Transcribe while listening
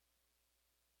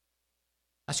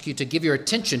ask you to give your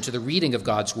attention to the reading of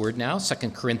God's word now, 2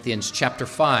 Corinthians chapter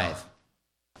 5.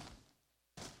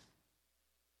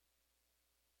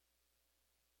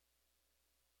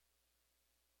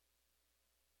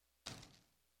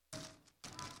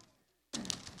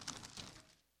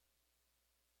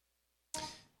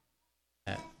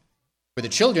 For the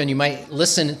children, you might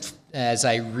listen as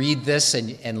I read this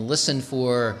and listen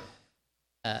for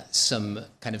some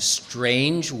kind of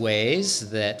strange ways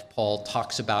that Paul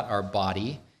talks about our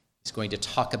body. He's going to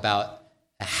talk about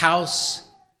a house,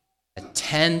 a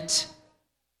tent,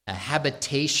 a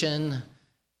habitation,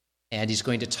 and he's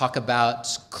going to talk about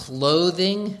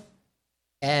clothing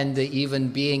and even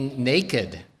being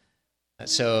naked.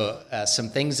 So some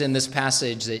things in this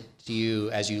passage that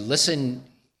as you listen,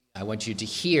 I want you to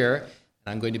hear,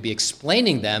 and I'm going to be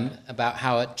explaining them about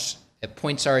how it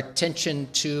points our attention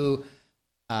to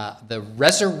the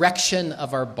resurrection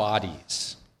of our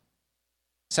bodies.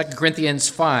 2 Corinthians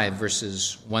 5,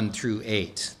 verses 1 through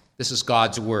 8. This is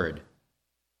God's word.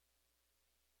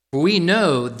 For we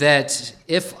know that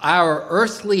if our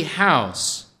earthly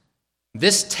house,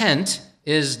 this tent,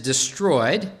 is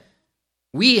destroyed,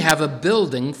 we have a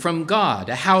building from God,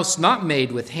 a house not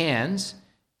made with hands,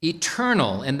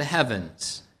 eternal in the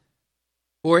heavens.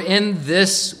 For in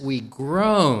this we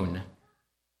groan,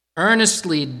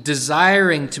 earnestly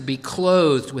desiring to be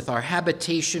clothed with our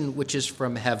habitation which is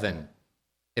from heaven.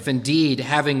 If indeed,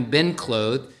 having been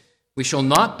clothed, we shall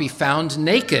not be found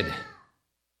naked.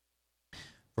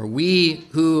 For we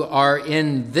who are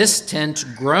in this tent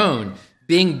groan,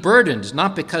 being burdened,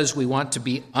 not because we want to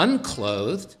be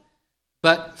unclothed,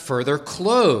 but further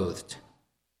clothed,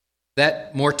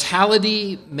 that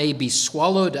mortality may be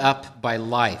swallowed up by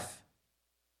life.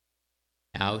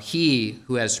 Now he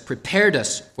who has prepared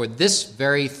us for this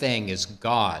very thing is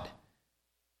God,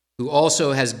 who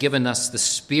also has given us the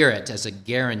Spirit as a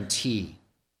guarantee.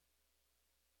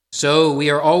 So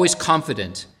we are always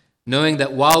confident, knowing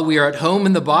that while we are at home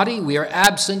in the body, we are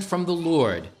absent from the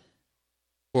Lord.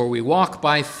 For we walk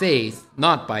by faith,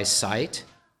 not by sight.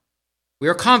 We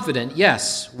are confident,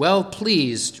 yes, well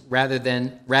pleased,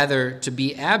 rather to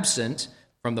be absent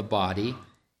from the body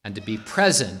and to be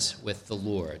present with the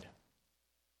Lord.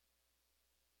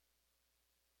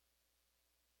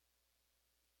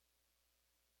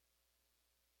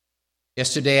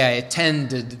 Yesterday, I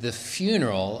attended the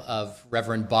funeral of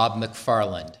Reverend Bob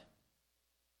McFarland,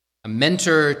 a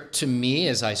mentor to me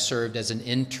as I served as an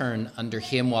intern under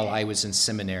him while I was in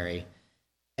seminary,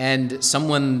 and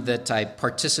someone that I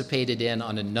participated in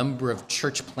on a number of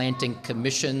church planting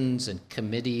commissions and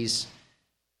committees.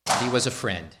 He was a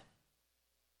friend.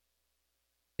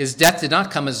 His death did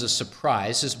not come as a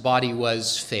surprise. His body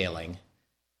was failing,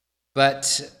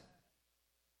 but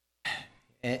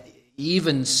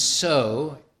even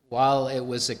so, while it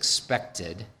was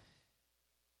expected,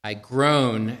 I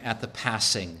groan at the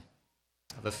passing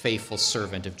of a faithful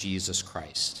servant of Jesus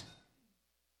Christ.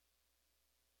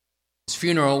 His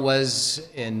funeral was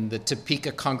in the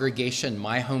Topeka congregation,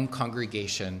 my home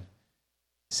congregation,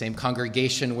 same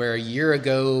congregation where a year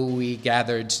ago we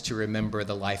gathered to remember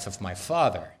the life of my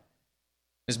father.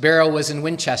 His burial was in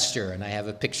Winchester, and I have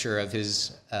a picture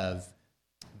of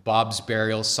Bob's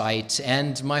burial site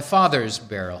and my father's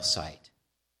burial site,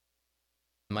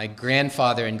 my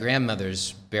grandfather and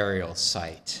grandmother's burial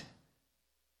site,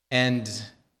 and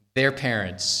their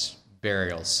parents'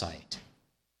 burial site.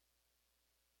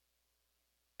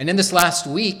 And in this last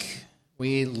week,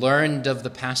 we learned of the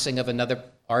passing of another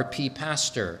RP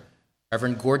pastor,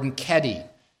 Reverend Gordon Keddy.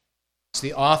 He's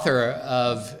the author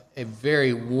of a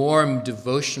very warm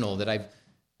devotional that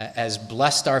has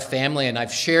blessed our family, and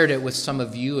I've shared it with some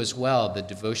of you as well, the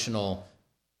devotional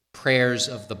prayers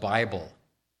of the Bible.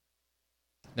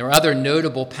 There are other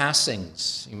notable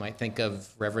passings. You might think of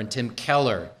Reverend Tim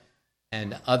Keller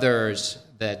and others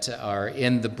that are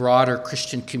in the broader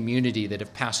Christian community that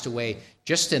have passed away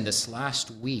just in this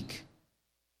last week.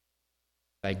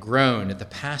 I groan at the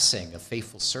passing of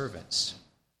faithful servants.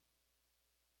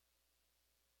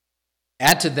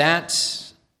 Add to that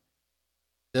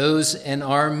those in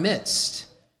our midst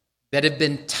that have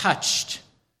been touched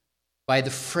by the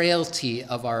frailty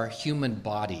of our human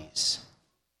bodies.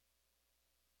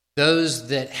 Those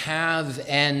that have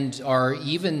and are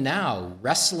even now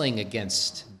wrestling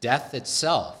against death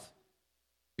itself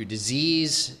through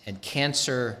disease and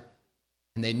cancer,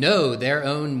 and they know their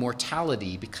own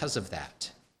mortality because of that.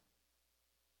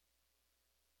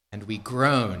 And we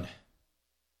groan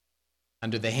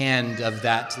under the hand of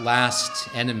that last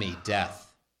enemy, death.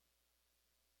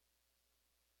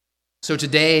 So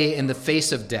today, in the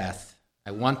face of death,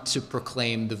 I want to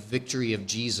proclaim the victory of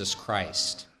Jesus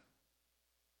Christ.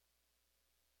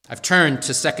 I've turned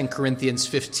to 2 Corinthians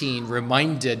 15,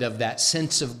 reminded of that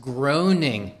sense of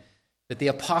groaning that the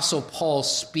Apostle Paul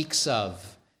speaks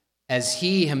of as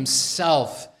he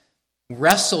himself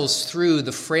wrestles through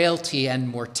the frailty and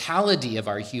mortality of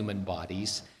our human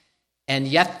bodies, and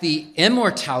yet the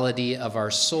immortality of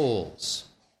our souls.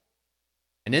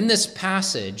 And in this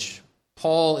passage,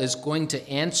 Paul is going to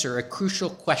answer a crucial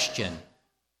question.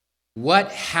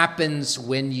 What happens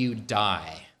when you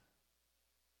die?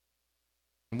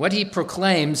 And what he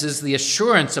proclaims is the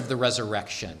assurance of the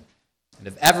resurrection and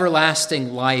of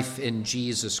everlasting life in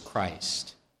Jesus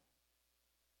Christ.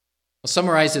 I'll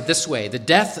summarize it this way. The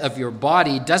death of your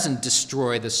body doesn't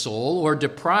destroy the soul or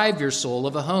deprive your soul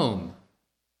of a home.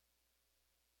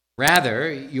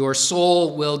 Rather, your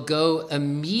soul will go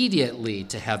immediately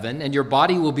to heaven, and your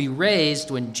body will be raised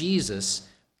when Jesus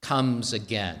comes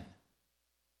again.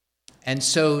 And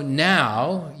so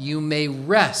now you may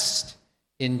rest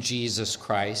in Jesus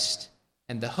Christ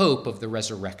and the hope of the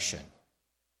resurrection.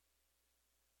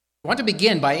 I want to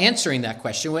begin by answering that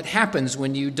question. What happens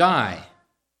when you die?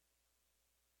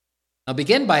 I'll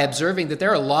begin by observing that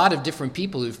there are a lot of different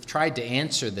people who've tried to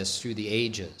answer this through the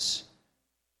ages.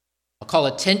 I'll call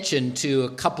attention to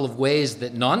a couple of ways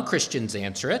that non-Christians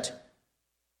answer it.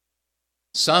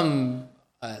 Some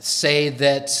say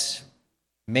that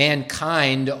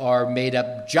mankind are made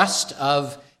up just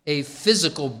of a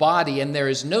physical body, and there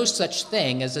is no such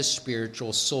thing as a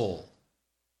spiritual soul.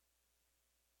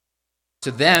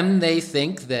 To them, they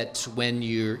think that when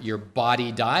your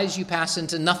body dies, you pass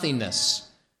into nothingness.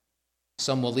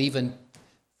 Some will even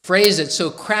phrase it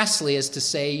so crassly as to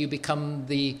say you become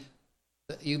the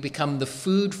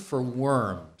food for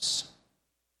worms.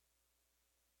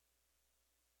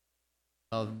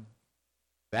 Well,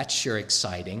 that's sure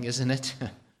exciting, isn't it?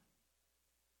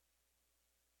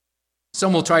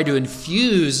 Some will try to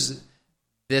infuse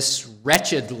this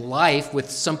wretched life with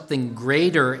something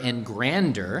greater and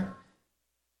grander.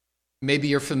 Maybe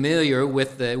you're familiar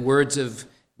with the words of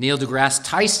Neil deGrasse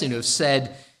Tyson, who have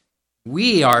said,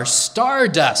 "We are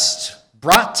stardust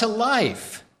brought to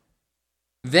life,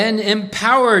 then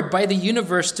empowered by the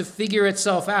universe to figure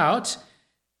itself out,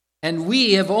 and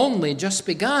we have only just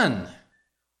begun."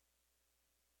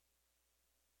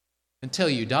 Until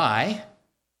you die,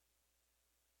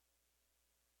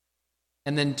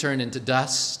 and then turn into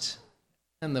dust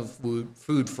and the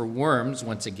food for worms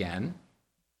once again.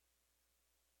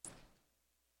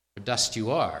 For dust you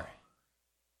are,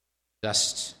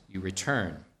 dust you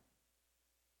return.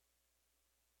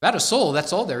 About a soul,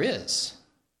 that's all there is.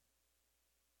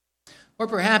 Or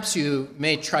perhaps you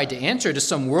may try to answer to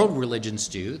some world religions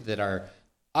do, that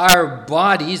our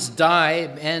bodies die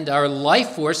and our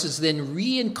life force is then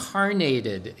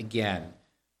reincarnated again,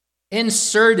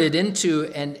 inserted into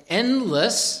an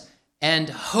endless and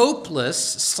hopeless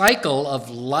cycle of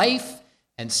life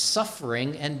and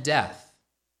suffering and death.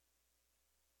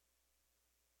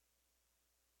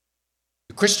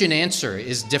 The Christian answer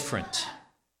is different,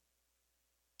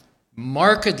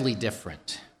 markedly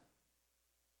different.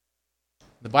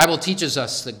 The Bible teaches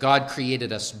us that God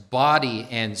created us body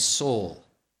and soul.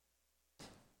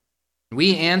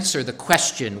 We answer the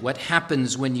question, what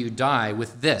happens when you die,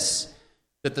 with this,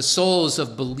 that the souls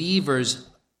of believers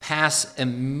pass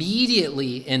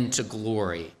immediately into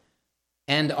glory,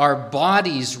 and our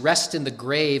bodies rest in the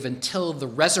grave until the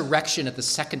resurrection at the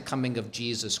second coming of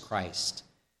Jesus Christ.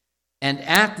 And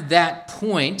at that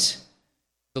point,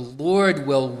 the Lord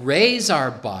will raise our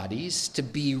bodies to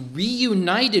be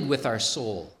reunited with our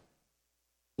soul,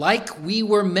 like we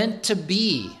were meant to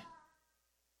be.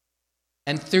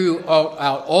 And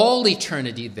throughout all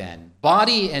eternity then,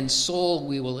 body and soul,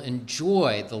 we will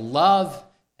enjoy the love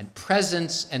and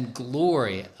presence and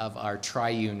glory of our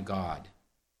triune God.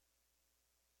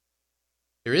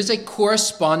 There is a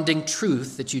corresponding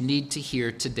truth that you need to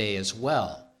hear today as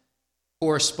well,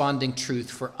 corresponding truth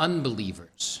for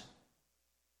unbelievers.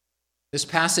 This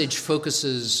passage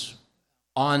focuses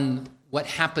on what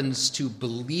happens to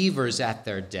believers at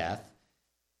their death,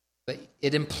 but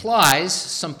it implies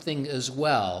something as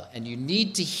well. And you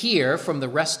need to hear from the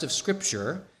rest of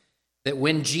Scripture that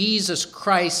when Jesus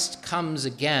Christ comes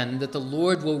again, that the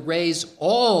Lord will raise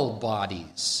all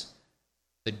bodies,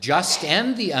 the just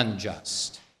and the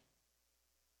unjust.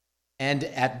 And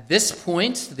at this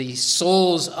point, the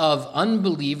souls of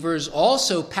unbelievers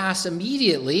also pass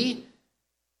immediately,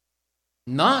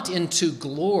 not into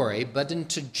glory, but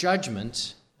into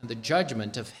judgment, and the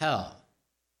judgment of hell.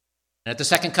 And at the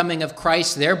second coming of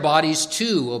Christ, their bodies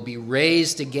too will be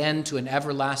raised again to an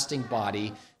everlasting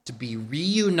body, to be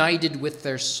reunited with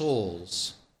their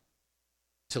souls,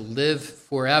 to live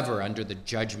forever under the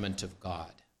judgment of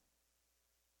God.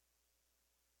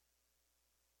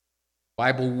 The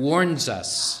Bible warns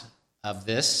us of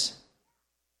this.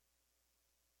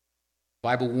 The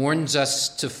Bible warns us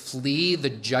to flee the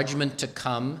judgment to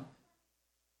come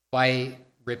by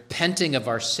repenting of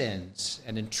our sins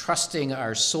and entrusting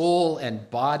our soul and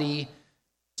body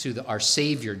to our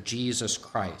Savior, Jesus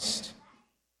Christ.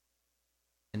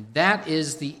 And that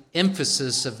is the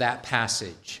emphasis of that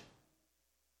passage.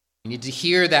 You need to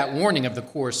hear that warning of the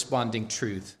corresponding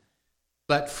truth.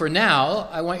 But for now,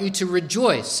 I want you to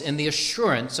rejoice in the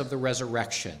assurance of the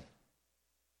resurrection.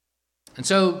 And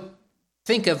so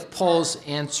think of Paul's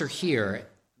answer here.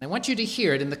 I want you to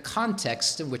hear it in the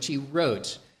context in which he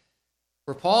wrote.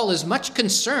 For Paul is much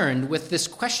concerned with this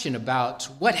question about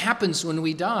what happens when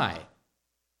we die.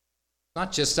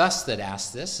 Not just us that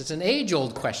ask this. It's an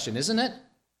age-old question, isn't it?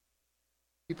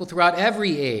 People throughout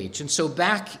every age. And so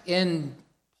back in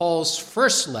Paul's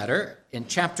first letter, in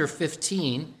chapter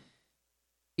 15,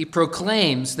 he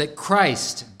proclaims that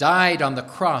Christ died on the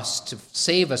cross to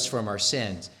save us from our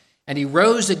sins. And he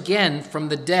rose again from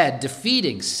the dead,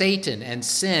 defeating Satan and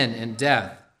sin and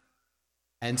death.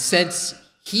 And since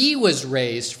he was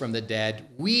raised from the dead,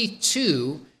 we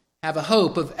too have a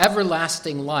hope of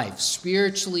everlasting life,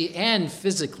 spiritually and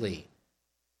physically.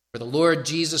 For the Lord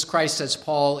Jesus Christ, says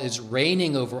Paul, is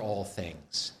reigning over all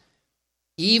things,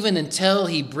 even until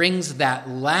he brings that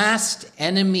last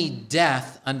enemy,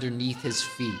 death, underneath his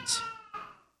feet.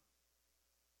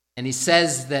 And he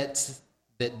says that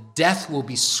death will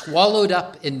be swallowed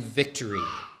up in victory.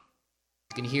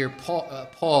 You can hear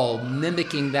Paul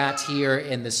mimicking that here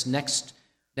in this next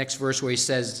verse where he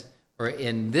says, or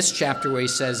in this chapter where he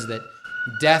says that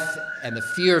death and the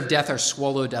fear of death are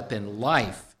swallowed up in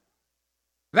life.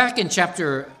 Back in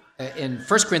 1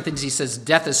 Corinthians, he says,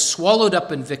 death is swallowed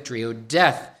up in victory. O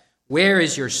death, where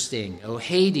is your sting? O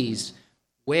Hades,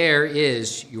 where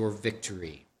is your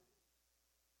victory?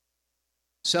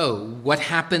 So, what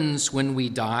happens when we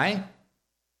die?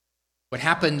 What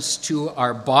happens to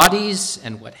our bodies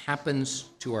and what happens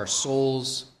to our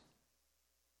souls?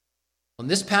 In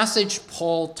this passage,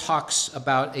 Paul talks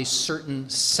about a certain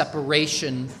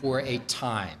separation for a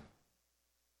time.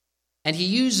 And he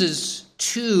uses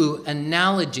two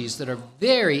analogies that are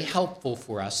very helpful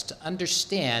for us to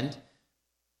understand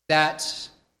that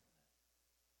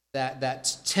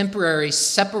temporary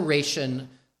separation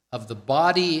of the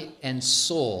body and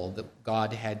soul that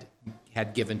God had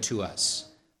given to us.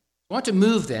 I want to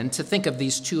move then to think of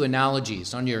these two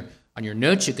analogies. On your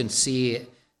notes, you can see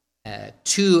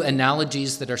two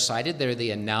analogies that are cited. They're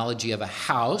the analogy of a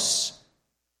house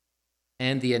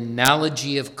and the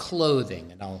analogy of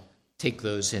clothing, and I'll take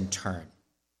those in turn.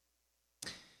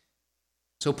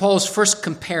 So Paul's first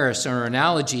comparison or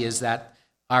analogy is that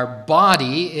our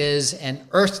body is an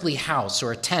earthly house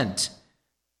or a tent,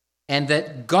 and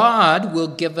that God will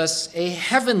give us a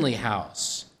heavenly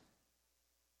house.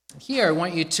 Here, I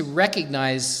want you to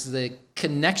recognize the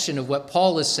connection of what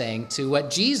Paul is saying to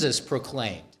what Jesus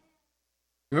proclaimed.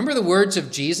 Remember the words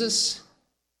of Jesus?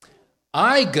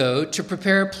 I go to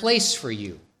prepare a place for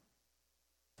you.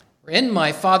 In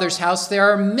my Father's house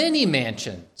there are many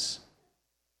mansions,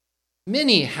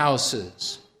 many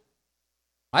houses.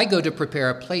 I go to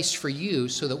prepare a place for you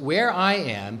so that where I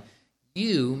am,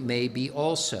 you may be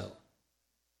also.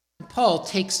 And Paul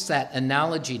takes that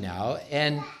analogy now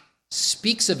and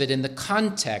speaks of it in the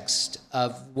context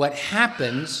of what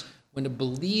happens when a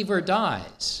believer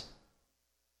dies.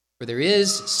 For there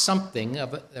is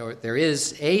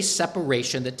a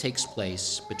separation that takes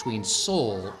place between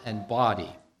soul and body.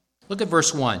 Look at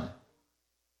verse 1.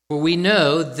 For we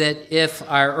know that if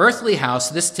our earthly house,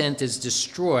 this tent, is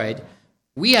destroyed,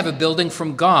 we have a building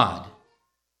from God,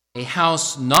 a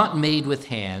house not made with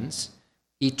hands,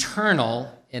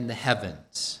 eternal in the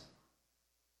heavens.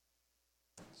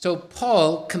 So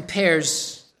Paul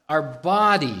compares our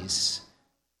bodies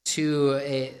to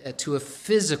a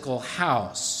physical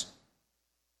house.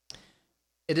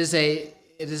 It is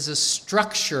a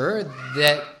structure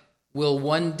that will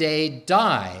one day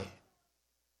die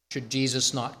should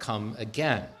Jesus not come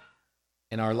again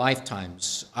in our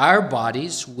lifetimes. Our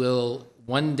bodies will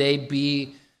one day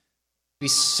be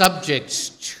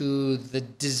subject to the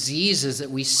diseases that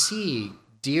we see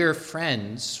dear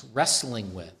friends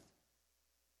wrestling with.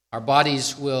 Our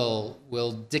bodies will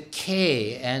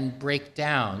decay and break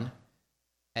down.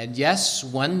 And yes,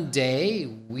 one day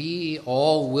we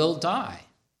all will die.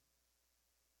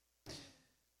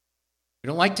 We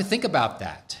don't like to think about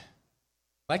that.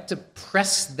 We like to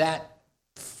press that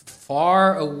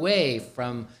far away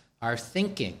from our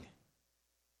thinking.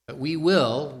 But we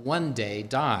will one day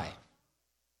die.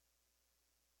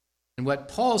 And what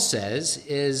Paul says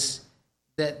is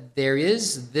that there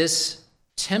is this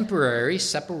temporary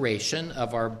separation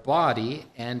of our body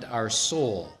and our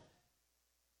soul,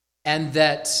 and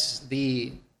that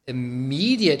the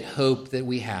immediate hope that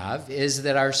we have is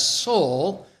that our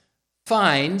soul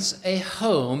finds a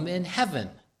home in heaven.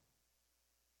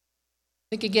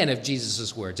 Think again of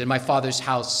Jesus' words. In my Father's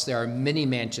house there are many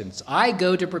mansions. I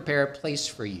go to prepare a place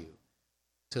for you,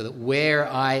 so that where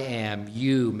I am,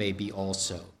 you may be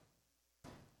also.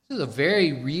 This is a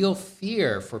very real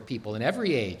fear for people in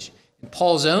every age. In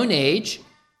Paul's own age,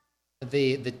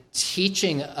 the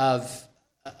teaching of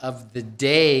the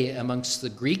day amongst the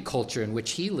Greek culture in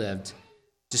which he lived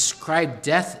described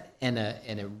death in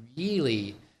a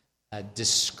really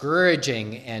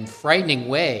discouraging and frightening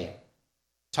way.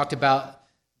 Talked about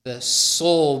the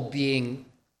soul being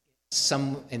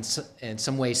in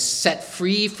some way set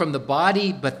free from the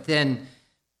body, but then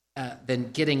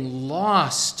getting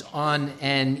lost on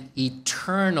an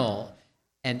eternal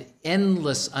and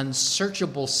endless,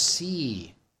 unsearchable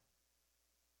sea.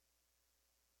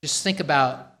 Just think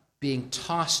about being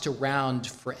tossed around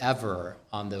forever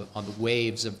on the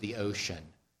waves of the ocean.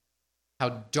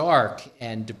 How dark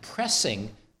and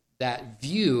depressing that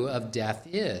view of death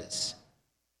is.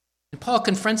 And Paul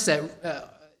confronts that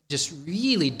just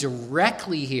really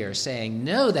directly here, saying,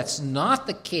 no, that's not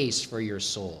the case for your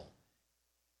soul.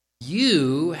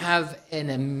 You have an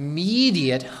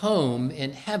immediate home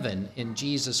in heaven in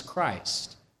Jesus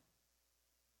Christ.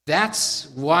 That's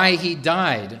why he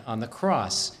died on the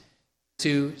cross,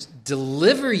 to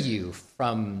deliver you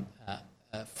from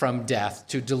death,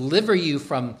 to deliver you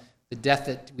from the death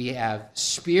that we have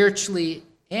spiritually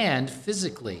and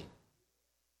physically.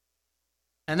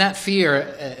 And that fear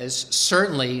is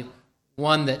certainly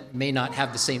one that may not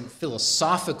have the same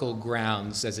philosophical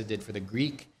grounds as it did for the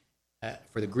Greek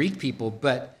people,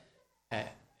 but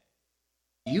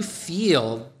you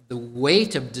feel the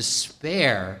weight of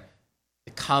despair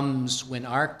that comes when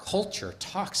our culture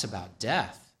talks about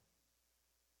death.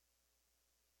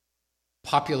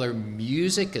 Popular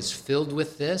music is filled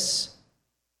with this.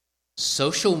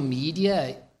 Social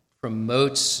media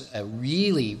promotes a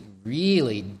really,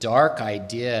 really dark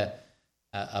idea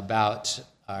about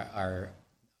our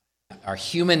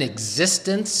human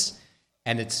existence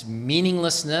and its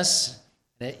meaninglessness,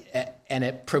 and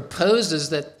it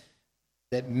proposes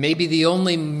that maybe the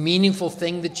only meaningful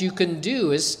thing that you can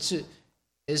do is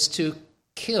to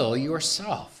kill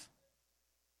yourself.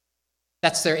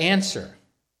 That's their answer.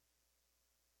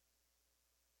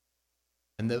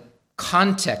 In the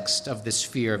context of this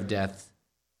fear of death,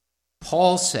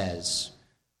 Paul says,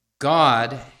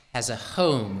 God has a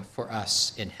home for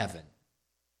us in heaven.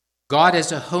 God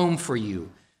has a home for you,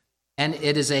 and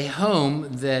it is a home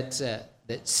that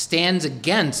stands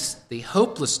against the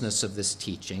hopelessness of this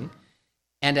teaching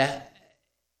and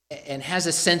has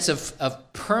a sense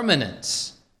of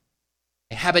permanence,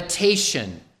 a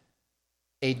habitation,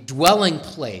 a dwelling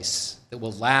place that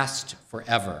will last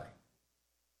forever.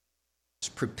 It's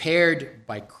prepared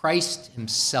by Christ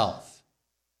himself.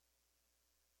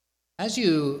 As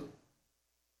you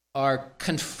are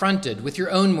confronted with your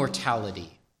own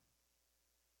mortality,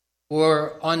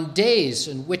 or on days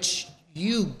in which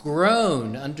you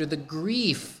groan under the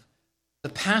grief, the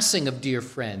passing of dear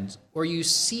friends, or you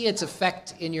see its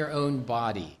effect in your own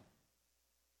body,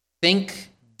 think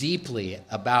deeply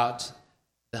about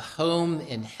the home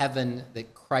in heaven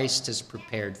that Christ has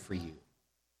prepared for you.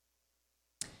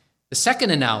 The second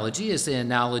analogy is the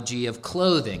analogy of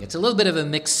clothing. It's a little bit of a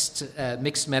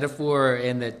mixed metaphor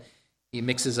in that he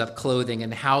mixes up clothing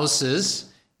and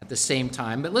houses at the same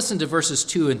time. But listen to verses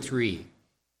 2 and 3.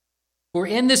 For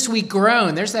in this we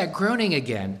groan, there's that groaning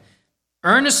again,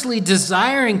 earnestly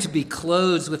desiring to be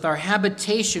clothed with our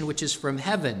habitation which is from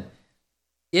heaven,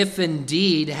 if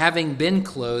indeed, having been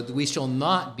clothed, we shall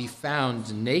not be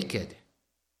found naked.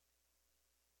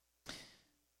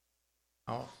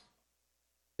 Now,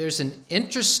 there's an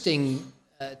interesting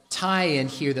tie-in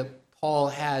here that Paul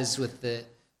has with the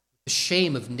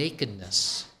shame of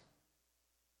nakedness,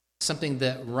 something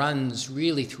that runs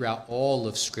really throughout all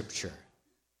of Scripture.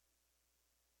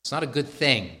 It's not a good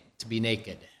thing to be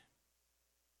naked.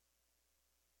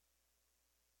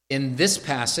 In this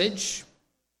passage,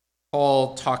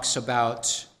 Paul talks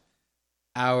about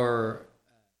our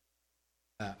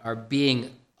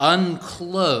being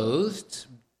unclothed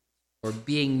or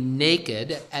being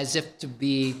naked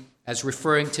as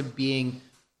referring to being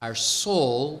our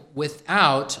soul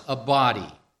without a body,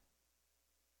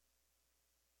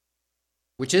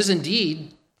 which is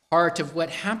indeed part of what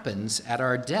happens at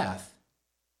our death.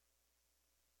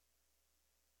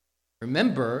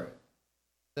 Remember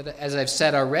that, as I've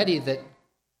said already, that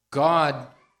God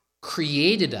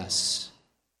created us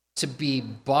to be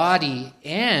body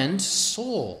and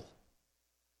soul.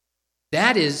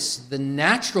 That is the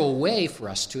natural way for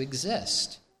us to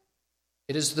exist.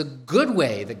 It is the good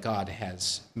way that God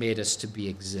has made us to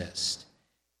exist.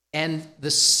 And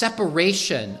the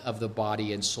separation of the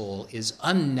body and soul is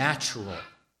unnatural.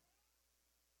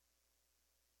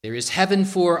 There is heaven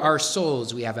for our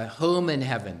souls. We have a home in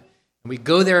heaven. And we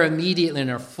go there immediately and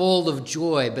are full of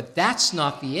joy, but that's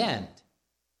not the end.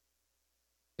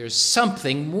 There's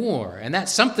something more, and that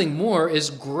something more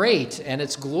is great and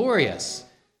it's glorious.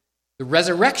 The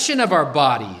resurrection of our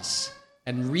bodies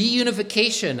and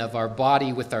reunification of our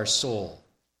body with our soul,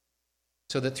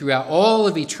 so that throughout all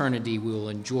of eternity we will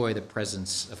enjoy the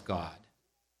presence of God.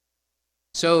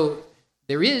 So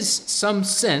there is some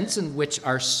sense in which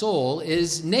our soul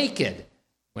is naked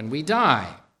when we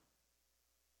die.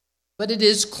 But it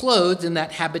is clothed in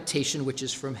that habitation which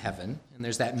is from heaven, and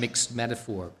there's that mixed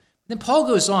metaphor. Then Paul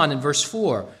goes on in verse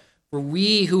 4, "For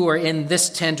we who are in this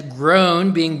tent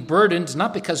groan, being burdened,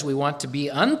 not because we want to be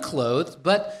unclothed,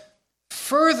 but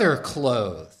further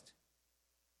clothed,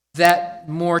 that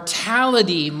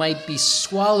mortality might be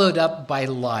swallowed up by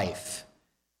life."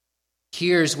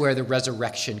 Here's where the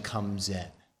resurrection comes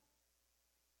in.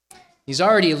 He's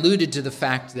already alluded to the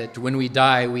fact that when we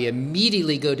die, we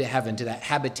immediately go to heaven, to that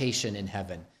habitation in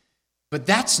heaven. But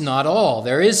that's not all.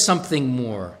 There is something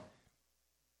more.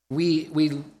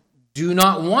 We do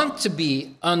not want to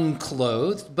be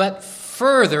unclothed, but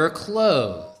further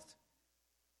clothed,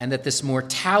 and that this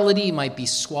mortality might be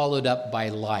swallowed up by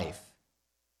life.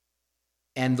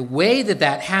 And the way that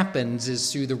that happens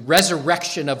is through the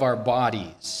resurrection of our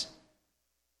bodies.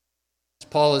 As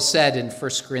Paul has said in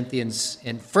 1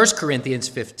 Corinthians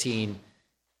 15,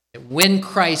 that when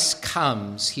Christ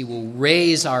comes, he will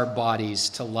raise our bodies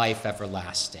to life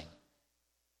everlasting.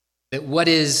 That what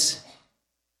is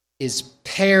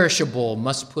perishable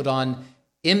must put on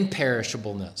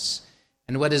imperishableness,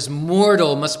 and what is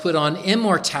mortal must put on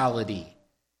immortality,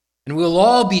 and we'll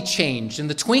all be changed in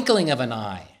the twinkling of an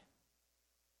eye.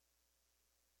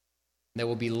 There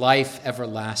will be life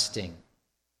everlasting,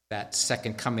 that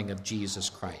second coming of Jesus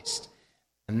Christ.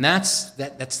 And that's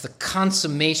the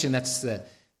consummation, that's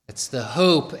the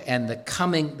hope and the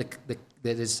coming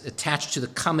that is attached to the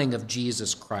coming of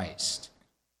Jesus Christ.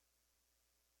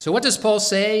 So what does Paul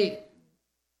say?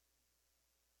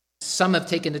 Some have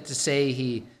taken it to say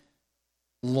he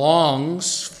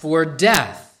longs for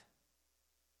death.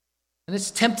 And it's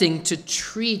tempting to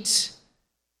treat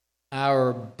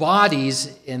our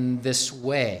bodies in this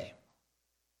way.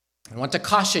 I want to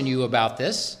caution you about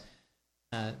this.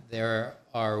 There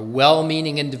are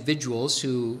well-meaning individuals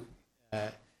who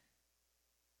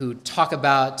talk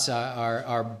about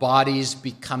our bodies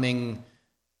becoming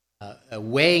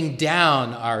weighing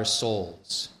down our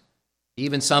souls.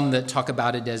 Even some that talk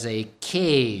about it as a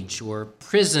cage or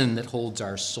prison that holds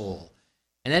our soul.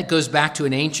 And that goes back to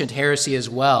an ancient heresy as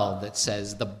well that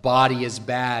says the body is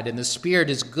bad and the spirit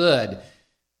is good,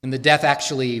 and the death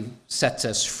actually sets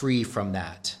us free from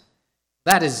that.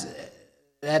 That's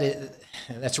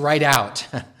right out.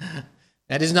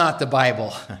 That is not the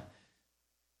Bible.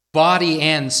 Body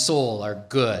and soul are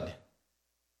good.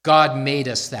 God made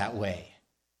us that way.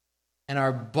 And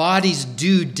our bodies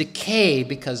do decay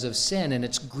because of sin, and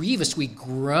it's grievous. We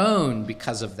groan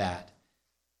because of that.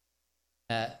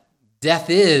 Death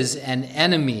is an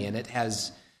enemy, and it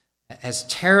has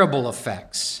terrible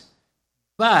effects.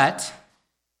 But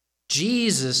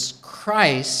Jesus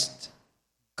Christ,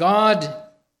 God's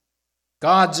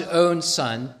own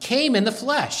Son, came in the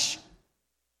flesh.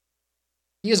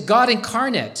 He is God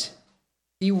incarnate.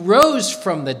 He rose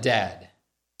from the dead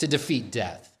to defeat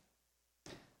death,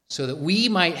 so that we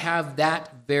might have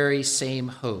that very same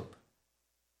hope.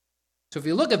 So if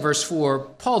you look at verse 4,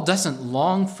 Paul doesn't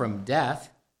long from death.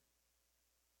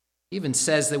 He even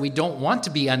says that we don't want to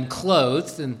be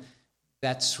unclothed, and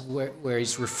that's where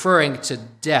he's referring to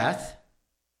death.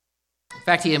 In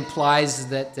fact, he implies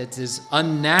that it is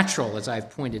unnatural, as I've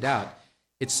pointed out.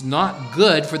 It's not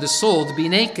good for the soul to be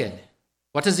naked.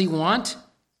 What does he want?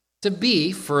 To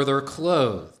be further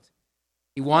clothed.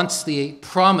 He wants the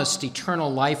promised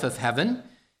eternal life of heaven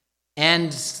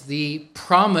and the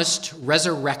promised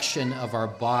resurrection of our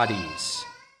bodies,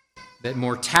 that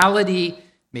mortality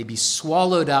may be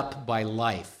swallowed up by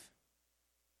life.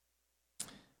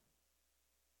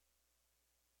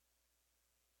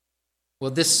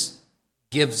 Well, this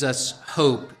gives us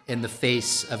hope in the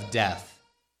face of death.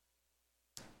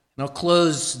 And I'll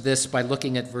close this by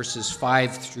looking at verses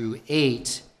 5 through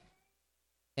 8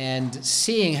 and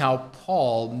seeing how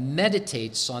Paul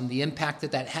meditates on the impact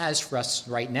that has for us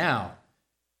right now.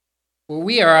 For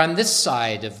we are on this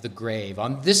side of the grave,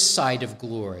 on this side of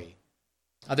glory.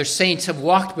 Other saints have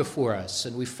walked before us,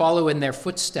 and we follow in their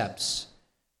footsteps.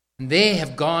 And they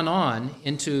have gone on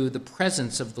into the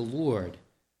presence of the Lord.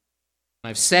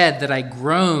 I've said that I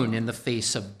groan in the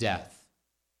face of death.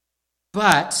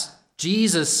 But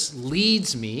Jesus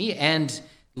leads me and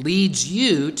leads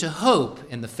you to hope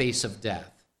in the face of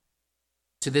death.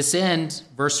 To this end,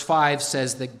 verse 5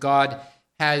 says that God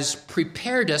has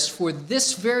prepared us for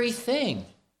this very thing.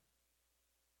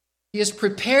 He has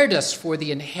prepared us for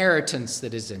the inheritance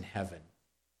that is in heaven.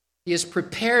 He has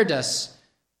prepared us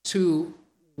to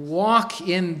walk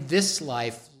in this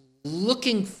life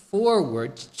looking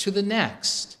forward to the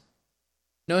next,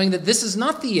 knowing that this is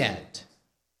not the end,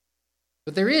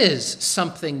 but there is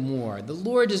something more. The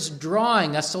Lord is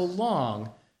drawing us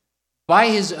along by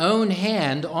his own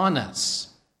hand on us,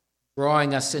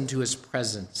 drawing us into his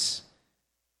presence.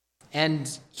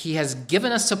 And he has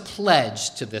given us a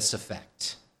pledge to this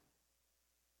effect.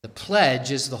 The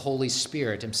pledge is the Holy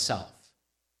Spirit himself,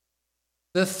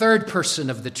 the third person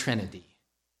of the Trinity.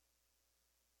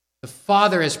 The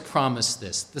Father has promised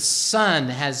this. The Son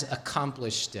has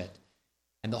accomplished it.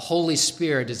 And the Holy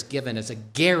Spirit is given as a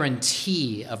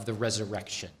guarantee of the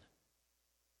resurrection.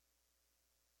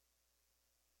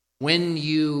 When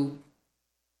you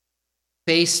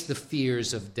face the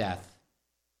fears of death,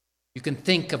 you can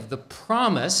think of the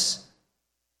promise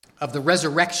of the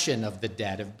resurrection of the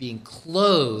dead, of being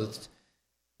clothed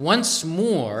once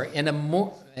more in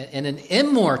an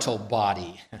immortal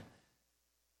body,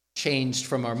 changed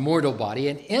from our mortal body,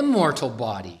 an immortal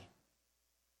body.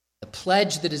 The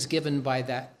pledge that is given by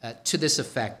that to this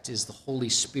effect is the Holy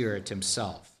Spirit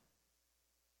himself.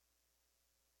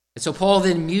 And so Paul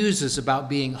then muses about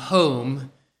being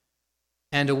home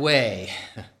and away.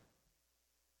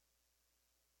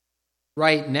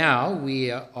 Right now,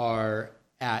 we are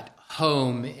at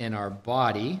home in our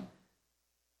body,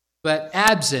 but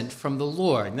absent from the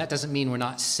Lord. And that doesn't mean we're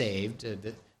not saved.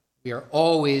 That we are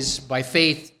always, by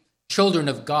faith, children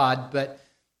of God, but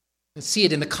see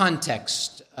it in the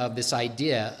context of this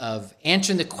idea of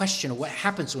answering the question of what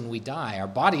happens when we die, our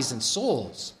bodies and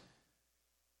souls.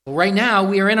 Well, right now,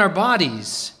 we are in our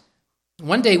bodies.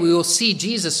 One day, we will see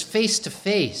Jesus face to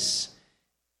face.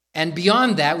 And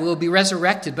beyond that, we'll be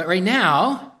resurrected. But right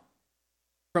now,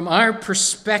 from our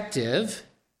perspective,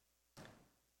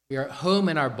 we are at home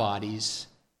in our bodies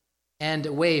and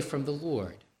away from the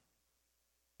Lord.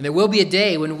 And there will be a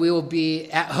day when we will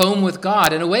be at home with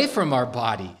God and away from our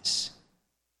bodies.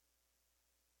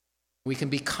 We can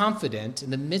be confident in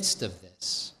the midst of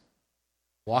this,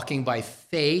 walking by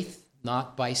faith,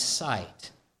 not by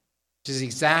sight, which is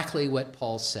exactly what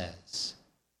Paul says.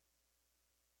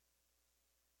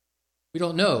 We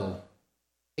don't know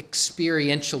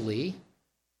experientially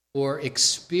or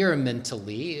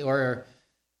experimentally or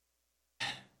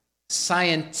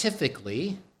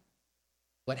scientifically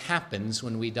what happens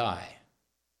when we die,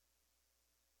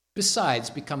 besides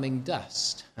becoming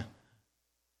dust.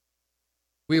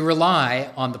 We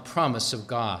rely on the promise of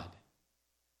God.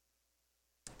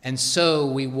 And so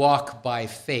we walk by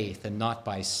faith and not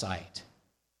by sight,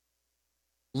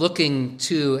 looking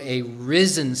to a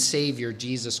risen Savior,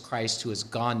 Jesus Christ, who has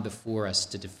gone before us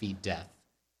to defeat death,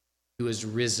 who has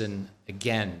risen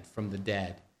again from the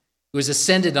dead, who has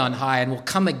ascended on high and will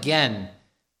come again.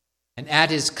 And at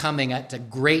his coming, at a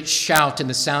great shout and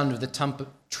the sound of the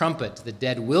trumpet, the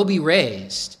dead will be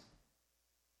raised.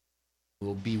 We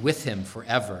will be with him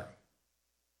forever.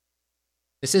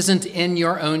 This isn't in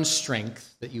your own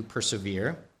strength that you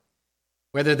persevere,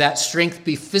 whether that strength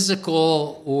be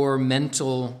physical or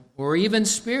mental or even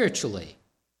spiritually.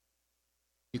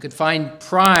 You could find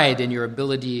pride in your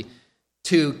ability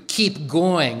to keep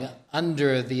going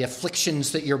under the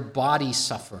afflictions that your body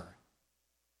suffer.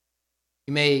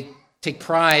 You may take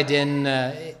pride in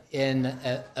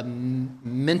a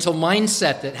mental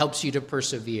mindset that helps you to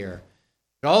persevere.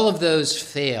 But all of those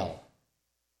fail.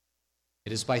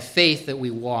 It is by faith that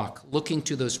we walk, looking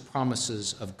to those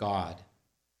promises of God.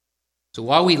 So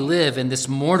while we live in this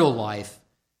mortal life,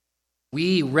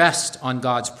 we rest on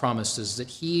God's promises that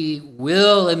he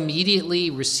will immediately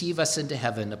receive us into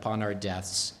heaven upon our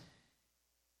deaths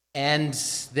and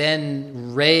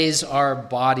then raise our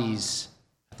bodies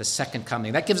at the second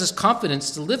coming. That gives us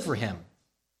confidence to live for him.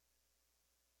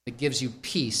 It gives you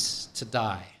peace to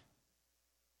die.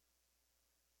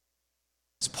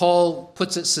 As Paul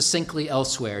puts it succinctly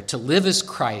elsewhere, to live is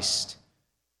Christ,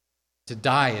 to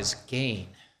die is gain.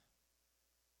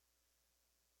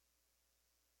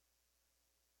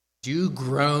 Do you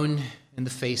groan in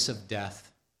the face of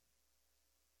death?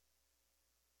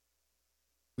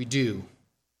 We do.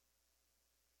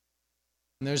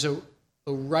 And there's a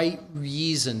right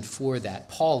reason for that.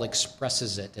 Paul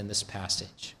expresses it in this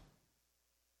passage.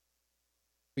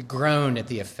 We groan at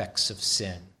the effects of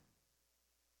sin.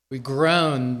 We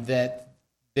groan that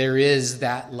there is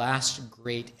that last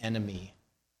great enemy.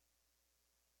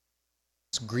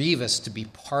 It's grievous to be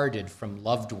parted from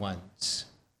loved ones.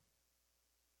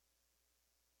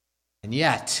 And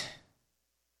yet,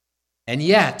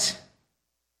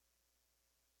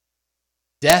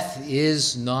 death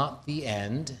is not the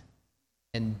end,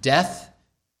 and death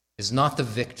is not the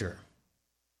victor.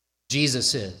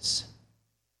 Jesus is.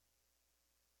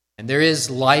 And there is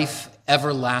life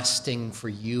everlasting for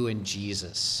you in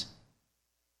Jesus.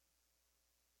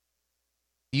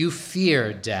 If you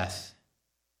fear death,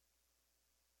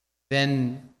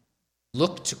 then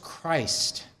look to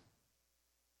Christ,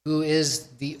 who is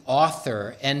the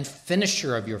author and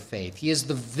finisher of your faith. He is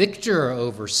the victor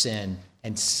over sin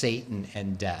and Satan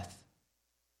and death.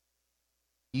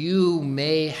 You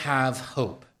may have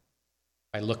hope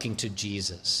by looking to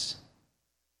Jesus.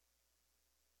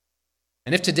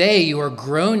 And if today you are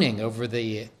groaning over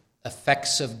the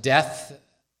effects of death,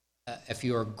 if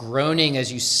you are groaning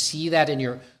as you see that in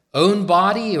your own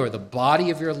body or the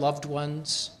body of your loved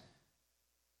ones,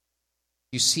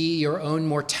 you see your own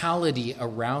mortality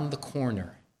around the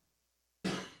corner.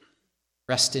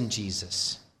 Rest in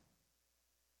Jesus.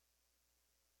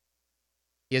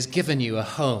 He has given you a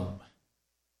home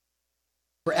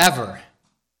forever.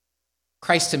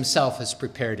 Christ himself has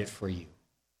prepared it for you.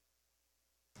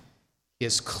 He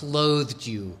has clothed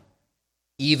you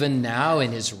even now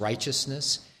in his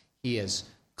righteousness. He has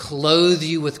clothed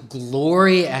you with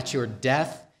glory at your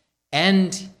death,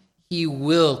 and he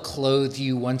will clothe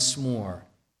you once more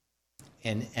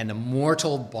in an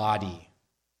immortal body.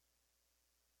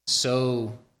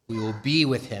 So we will be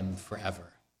with him forever.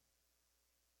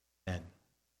 Amen.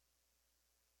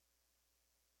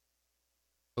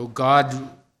 Oh God,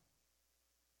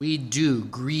 we do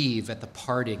grieve at the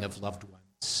parting of loved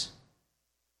ones.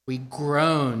 We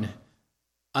groan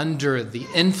under the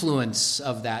influence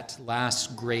of that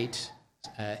last great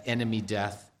enemy,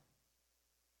 death.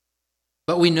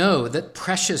 But we know that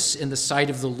precious in the sight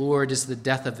of the Lord is the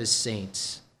death of his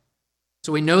saints.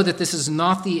 So we know that this is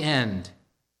not the end.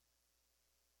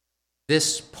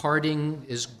 This parting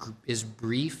is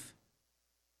brief.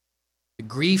 The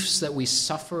griefs that we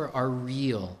suffer are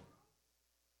real,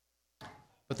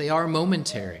 but they are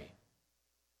momentary.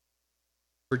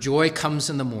 For joy comes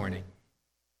in the morning.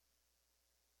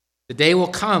 The day will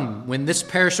come when this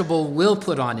perishable will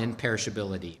put on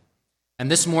imperishability, and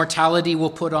this mortality will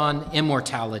put on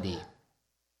immortality.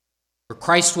 For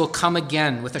Christ will come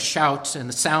again with a shout and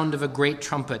the sound of a great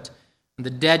trumpet, and the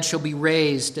dead shall be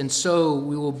raised, and so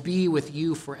we will be with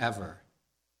you forever.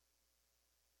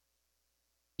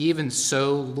 Even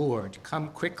so, Lord, come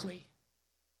quickly.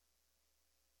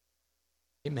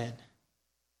 Amen.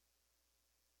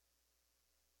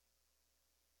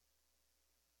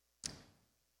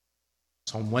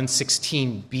 Psalm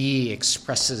 116b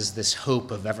expresses this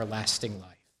hope of everlasting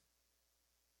life.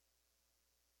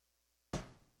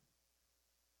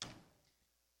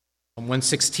 Psalm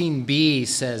 116b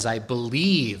says, I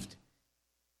believed,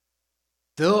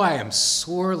 though I am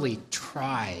sorely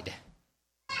tried.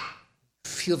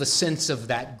 Feel the sense of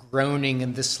that groaning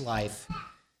in this life.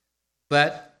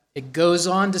 But it goes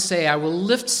on to say, I will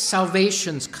lift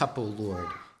salvation's cup, O Lord,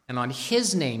 and on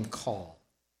his name call.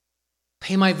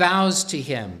 Pay my vows to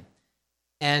him,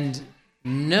 and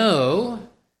know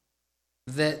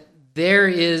that there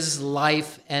is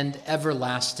life and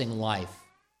everlasting life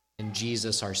in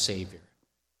Jesus our Savior.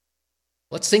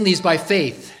 Let's sing these by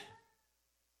faith.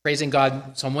 Praising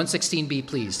God. Psalm 116b,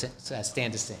 please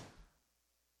stand to sing.